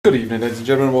Good evening, ladies and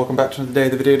gentlemen, welcome back to another day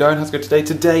of the video diary. How's it going today?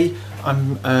 Today,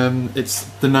 it's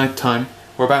the night time.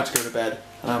 We're about to go to bed,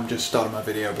 and I'm just starting my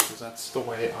video because that's the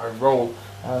way I roll.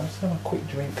 Let's have a quick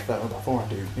drink though before I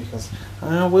do, because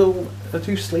I will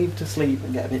do sleep to sleep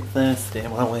and get a bit thirsty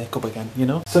and I'll wake up again, you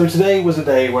know? So today was a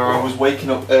day where I was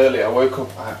waking up early. I woke up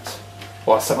at,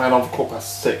 well, I set my alarm for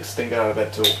 6:15, didn't get out of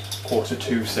bed till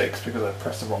 6:45 because I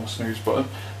pressed the wrong snooze button.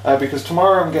 Because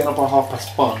tomorrow I'm getting up at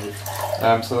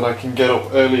 5:30, so that I can get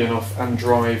up early enough and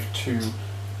drive to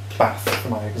Bath for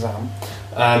my exam.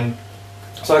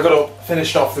 So I got up,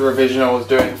 finished off the revision I was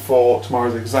doing for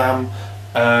tomorrow's exam.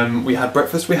 We had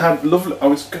breakfast, we had lovely, I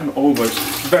was going to almost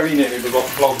very nearly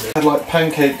vlogged it. We had like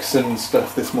pancakes and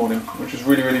stuff this morning, which was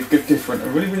really, really good, different,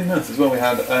 and really, really nice as well. We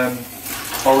had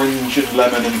orange and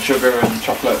lemon and sugar and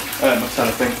chocolate, that kind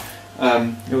of thing.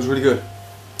 It was really good,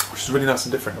 which is really nice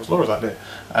and different. It was Laura's idea.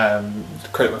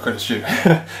 Credit where credit's due.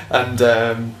 And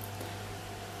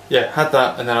yeah, had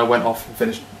that, and then I went off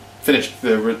and finished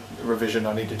the revision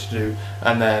I needed to do,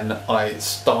 and then I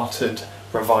started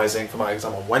revising for my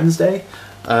exam on Wednesday.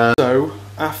 So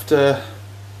after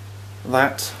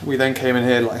that, we then came in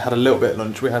here, like had a little bit of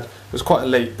lunch. It was quite a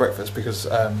late breakfast because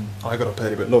I got up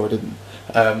early, but Laura didn't.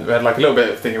 We had like a little bit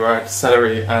of thingy where I had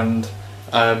celery and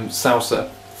salsa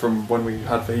from when we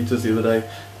had fajitas the other day,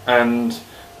 and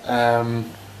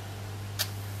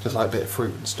just like a bit of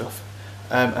fruit and stuff.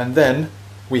 And then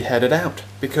we headed out,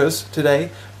 because today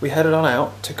we headed on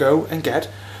out to go and get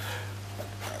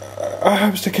a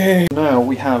hamster cage. Now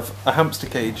we have a hamster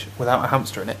cage without a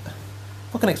hamster in it.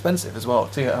 Fucking expensive as well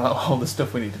to get all the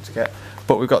stuff we needed to get.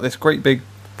 But we've got this great big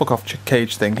fuck off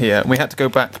cage thing here, and we had to go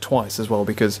back twice as well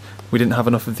because we didn't have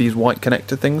enough of these white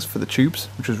connector things for the tubes,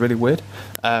 which was really weird.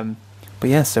 But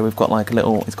yeah, so we've got like a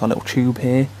little, it's got a little tube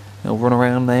here, it'll run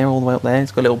around there, all the way up there.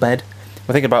 It's got a little bed.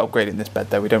 We're thinking about upgrading this bed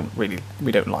though. We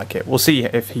don't like it. We'll see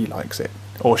if he likes it,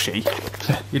 or she.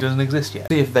 He doesn't exist yet.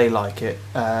 See if they like it.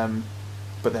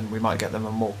 But then we might get them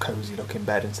a more cosy looking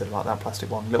bed instead of like that plastic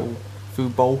one. Little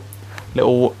food bowl,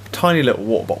 tiny little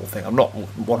water bottle thing. I'm not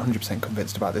 100%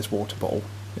 convinced about this water bottle.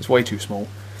 It's way too small.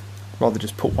 Rather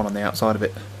just put one on the outside of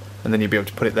it, and then you'll be able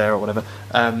to put it there or whatever.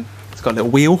 It's got a little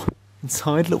wheel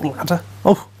inside, little ladder.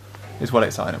 Oh, it's well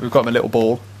exciting. We've got him a little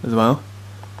ball as well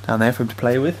down there for him to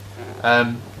play with.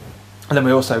 And then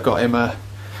we also got him a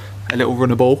little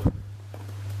runner ball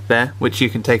there, which you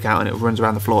can take out and it runs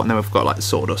around the floor. And then we've got like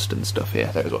sawdust and stuff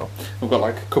here there as well. We've got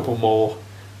like a couple more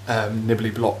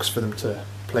nibbly blocks for them to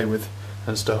play with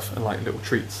and stuff, and like little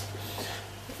treats.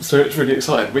 So it's really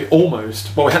exciting. We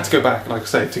almost, well, we had to go back, like I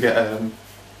say, to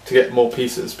get more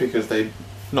pieces because they'd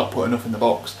not put enough in the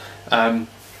box.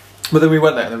 But then we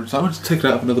went there and they were like, I want to take it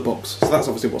out of another box. So that's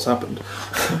obviously what's happened.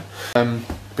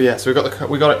 But yeah, so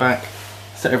we got it back,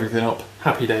 set everything up,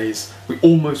 happy days. We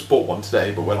almost bought one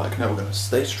today, but we're like, no, we're going to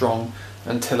stay strong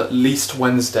until at least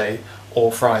Wednesday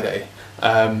or Friday,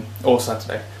 or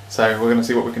Saturday. So we're going to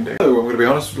see what we can do. So I'm going to be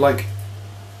honest, like,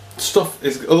 stuff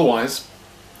is otherwise,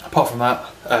 apart from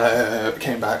that,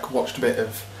 came back, watched a bit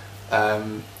of,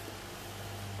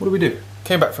 what did we do?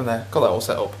 Came back from there, got that all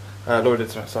set up. Laura did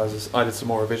some exercises, I did some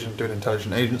more revision, doing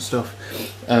intelligent agent stuff,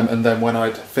 and then when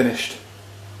I'd finished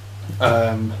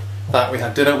that, we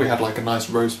had dinner. We had like a nice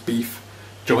roast beef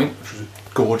joint, which was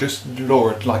gorgeous.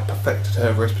 Laura had like perfected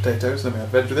her roast potatoes, then we had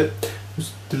veg with it. It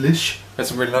was delish. We had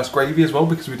some really nice gravy as well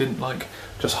because we didn't like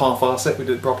just half-arse it, we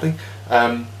did it properly.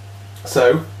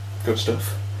 So, good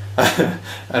stuff.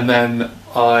 And then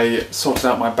I sorted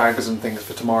out my bags and things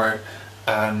for tomorrow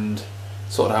and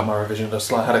sorted out my revision.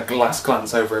 Just like had a last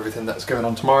glance over everything that's going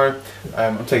on tomorrow.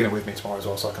 I'm taking it with me tomorrow as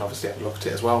well, so I can obviously have a look at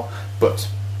it as well. But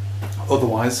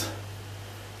otherwise,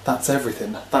 that's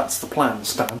everything. That's the plan,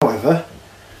 Stan. However,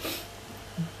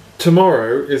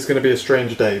 tomorrow is going to be a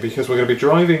strange day because we're going to be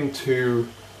driving to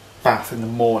Bath in the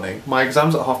morning. My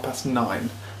exam's at 9:30.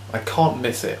 I can't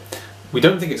miss it. We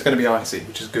don't think it's going to be icy,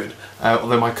 which is good.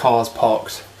 Although my car's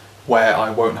parked where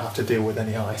I won't have to deal with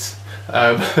any ice.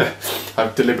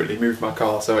 I've deliberately moved my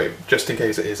car so just in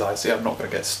case it is icy, I'm not going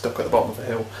to get stuck at the bottom of the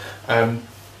hill.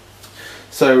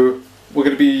 So we're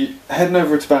going to be heading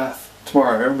over to Bath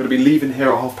tomorrow. I'm going to be leaving here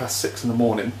at 6:30 in the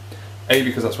morning. A,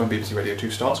 because that's when BBC Radio 2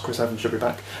 starts, Chris Evans should be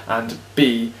back, and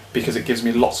B, because it gives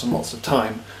me lots and lots of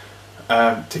time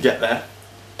to get there,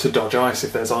 to dodge ice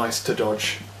if there's ice, to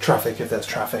dodge traffic if there's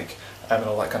traffic, and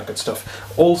all that kind of good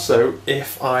stuff. Also,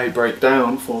 if I break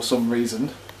down for some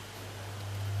reason,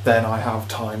 then I have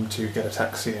time to get a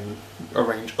taxi and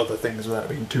arrange other things without it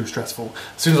being too stressful.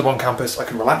 As soon as I'm on campus, I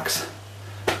can relax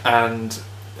and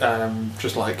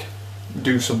just like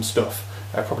do some stuff.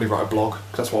 Probably write a blog,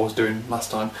 because that's what I was doing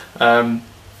last time.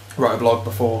 Write a blog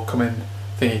before coming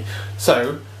thingy.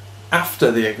 So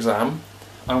after the exam,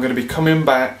 I'm going to be coming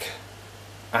back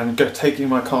and taking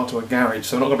my car to a garage.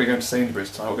 So I'm not going to be going to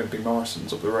Sainsbury's tonight, we're going to be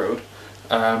Morrison's up the road.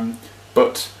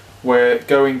 But we're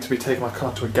going to be taking my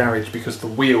car to a garage because the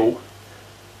wheel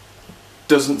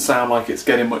doesn't sound like it's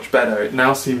getting much better. It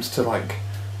now seems to like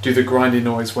do the grindy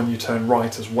noise when you turn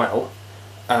right as well.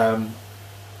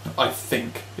 I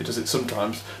think it does it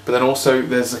sometimes, but then also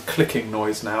there's a clicking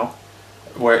noise now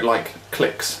where it like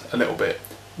clicks a little bit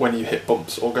when you hit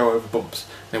bumps or go over bumps,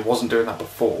 and it wasn't doing that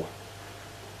before.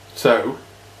 So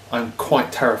I'm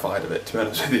quite terrified of it, to be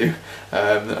honest with you.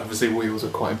 Obviously wheels are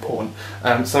quite important.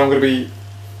 So I'm going to be,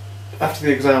 after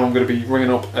the exam, I'm going to be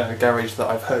ringing up a garage that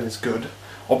I've heard is good.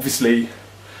 Obviously,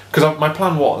 because my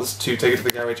plan was to take it to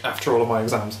the garage after all of my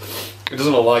exams. It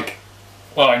doesn't look like,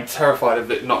 well, I'm terrified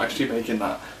of it not actually making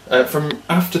that. From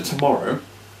after tomorrow,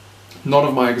 none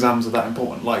of my exams are that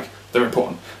important. Like, they're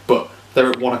important, but they're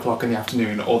at 1 o'clock in the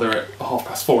afternoon, or they're at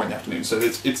 4:30 in the afternoon, so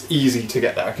it's easy to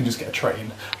get there. I can just get a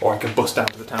train, or I can bus down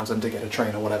to the town centre to get a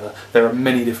train or whatever. There are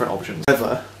many different options.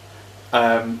 However,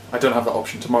 I don't have that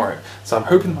option tomorrow, so I'm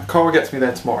hoping my car gets me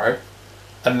there tomorrow,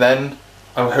 and then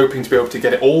I'm hoping to be able to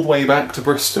get it all the way back to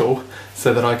Bristol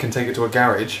so that I can take it to a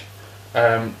garage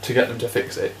to get them to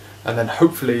fix it, and then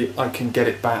hopefully I can get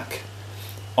it back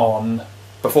on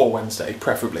before Wednesday,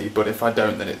 preferably, but if I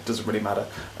don't, then it doesn't really matter.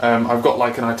 I've got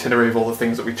like an itinerary of all the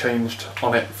things that we changed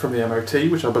on it from the MOT,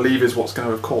 which I believe is what's going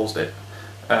to have caused it,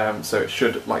 so it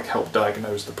should like help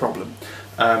diagnose the problem.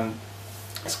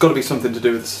 It's got to be something to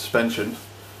do with the suspension,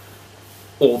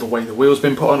 or the way the wheel's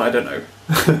been put on, I don't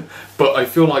know. But I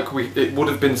feel like it would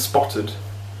have been spotted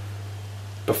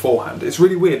beforehand. It's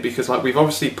really weird because like we've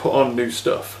obviously put on new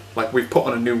stuff. Like we've put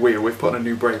on a new wheel, we've put on a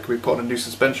new brake, we've put on a new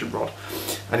suspension rod,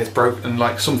 and it's broken, and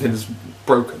like something's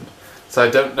broken. So I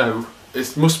don't know,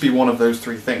 it must be one of those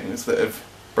three things that have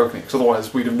broken it, because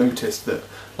otherwise we'd have noticed that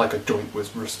like a joint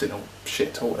was rusting or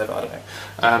shit or whatever, I don't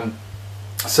know.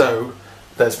 So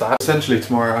there's that. Essentially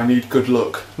tomorrow I need good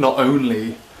luck, not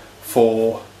only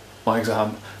for my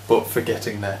exam, but for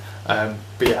getting there.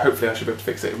 But yeah, hopefully I should be able to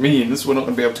fix it. It means we're not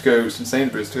going to be able to go to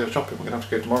Sainsbury's to go shopping, we're going to have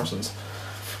to go to Morrison's.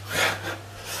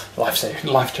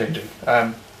 Life-changing.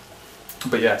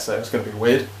 But yeah, so it's going to be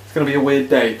weird. It's going to be a weird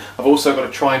day. I've also got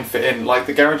to try and fit in, like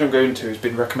the garage I'm going to has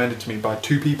been recommended to me by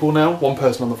 2 people now, one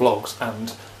person on the vlogs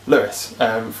and Lewis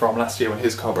from last year when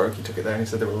his car broke. He took it there and he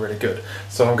said they were really good.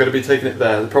 So I'm going to be taking it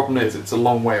there. The problem is it's a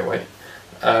long way away.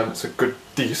 It's a good,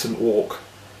 decent walk.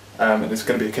 And it's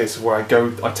going to be a case of where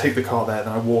I take the car there,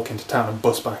 then I walk into town and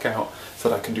bus back out so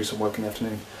that I can do some work in the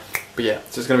afternoon. But yeah,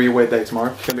 so it's going to be a weird day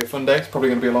tomorrow. It's going to be a fun day. It's probably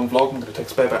going to be a long vlog. I'm going to take a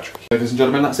spare battery. Ladies and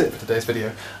gentlemen, that's it for today's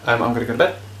video. I'm going to go to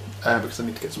bed because I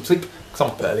need to get some sleep because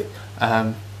I'm up early.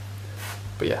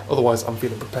 But yeah, otherwise I'm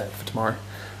feeling prepared for tomorrow,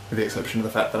 with the exception of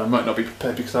the fact that I might not be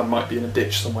prepared because I might be in a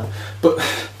ditch somewhere. But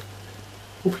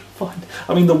we'll be fine.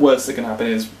 I mean, the worst that can happen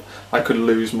is I could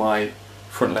lose my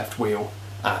front left wheel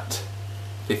at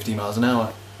 50 miles an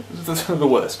hour. That's the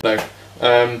worst. No,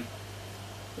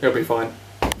 it'll be fine.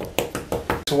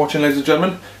 Thanks for watching, ladies and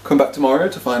gentlemen. Come back tomorrow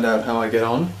to find out how I get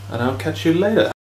on, and I'll catch you later.